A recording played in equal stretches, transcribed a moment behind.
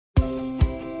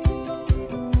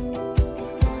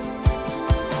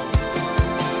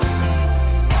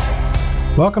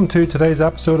Welcome to today's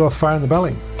episode of Fire in the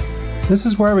Belly. This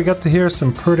is where we get to hear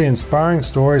some pretty inspiring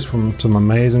stories from some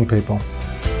amazing people.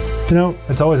 You know,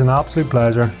 it's always an absolute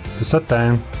pleasure to sit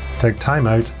down, take time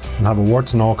out and have a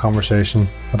warts and all conversation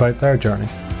about their journey.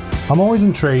 I'm always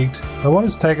intrigued by what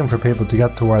it's taken for people to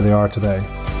get to where they are today,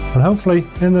 and hopefully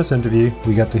in this interview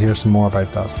we get to hear some more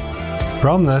about that.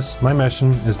 From this, my mission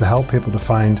is to help people to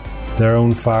find their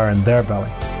own fire in their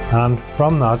belly, and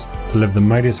from that to live the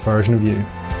mightiest version of you.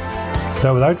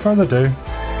 So without further ado,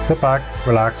 sit back,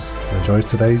 relax, and enjoy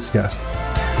today's guest.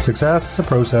 Success is a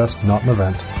process, not an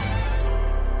event.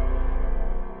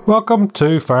 Welcome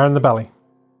to Fire in the Belly.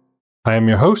 I am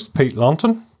your host, Pete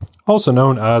Launton, also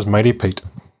known as Mighty Pete.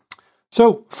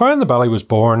 So, Fire in the Belly was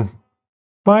born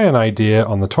by an idea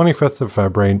on the 25th of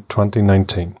February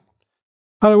 2019.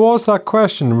 And it was that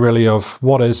question really of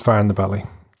what is fire in the belly?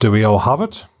 Do we all have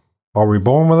it? Are we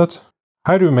born with it?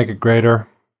 How do we make it greater?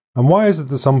 And why is it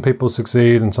that some people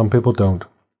succeed and some people don't?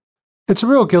 It's a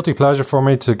real guilty pleasure for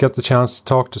me to get the chance to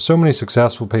talk to so many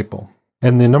successful people.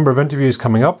 In the number of interviews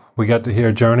coming up, we get to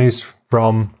hear journeys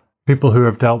from people who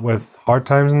have dealt with hard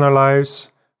times in their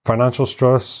lives, financial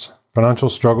stress, financial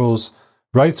struggles,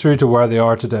 right through to where they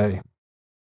are today.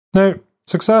 Now,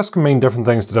 success can mean different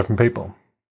things to different people.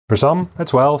 For some,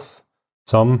 it's wealth.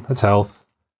 Some, it's health.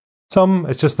 Some,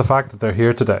 it's just the fact that they're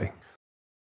here today.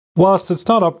 Whilst it's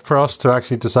not up for us to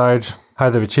actually decide how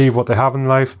they've achieved what they have in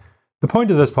life, the point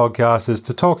of this podcast is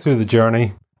to talk through the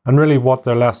journey and really what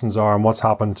their lessons are and what's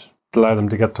happened to allow them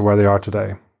to get to where they are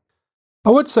today. I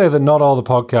would say that not all the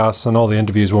podcasts and all the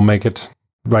interviews will make it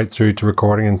right through to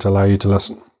recording and to allow you to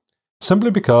listen.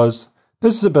 Simply because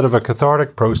this is a bit of a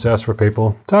cathartic process for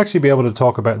people to actually be able to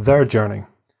talk about their journey.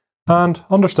 And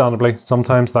understandably,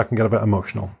 sometimes that can get a bit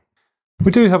emotional.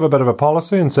 We do have a bit of a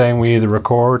policy in saying we either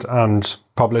record and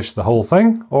publish the whole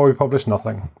thing or we publish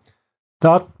nothing.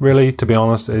 That really, to be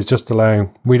honest, is just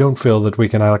allowing, we don't feel that we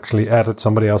can actually edit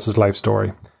somebody else's life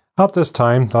story. At this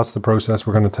time, that's the process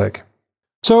we're going to take.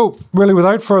 So, really,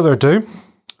 without further ado,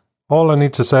 all I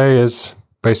need to say is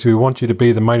basically we want you to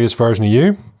be the mightiest version of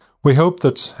you. We hope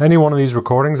that any one of these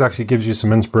recordings actually gives you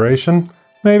some inspiration.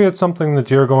 Maybe it's something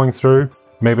that you're going through.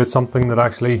 Maybe it's something that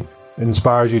actually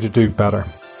inspires you to do better.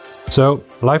 So,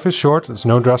 life is short, it's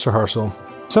no dress rehearsal.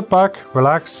 Sit back,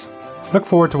 relax, look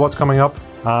forward to what's coming up,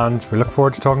 and we look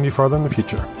forward to talking to you further in the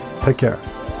future. Take care.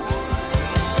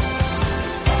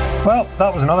 Well,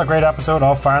 that was another great episode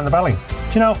of Fire in the Belly.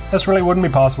 Do you know, this really wouldn't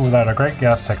be possible without our great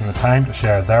guests taking the time to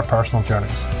share their personal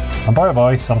journeys. And boy oh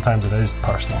boy, sometimes it is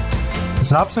personal.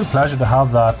 It's an absolute pleasure to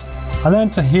have that, and then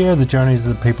to hear the journeys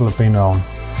that people have been on.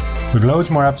 We've loads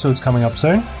more episodes coming up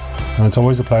soon, and it's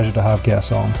always a pleasure to have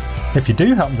guests on. If you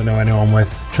do happen to know anyone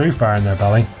with true fire in their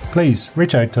belly, please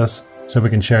reach out to us so we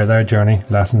can share their journey,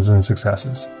 lessons and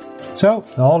successes. So,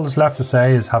 all that's left to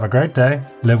say is have a great day,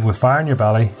 live with fire in your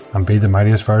belly, and be the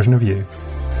mightiest version of you.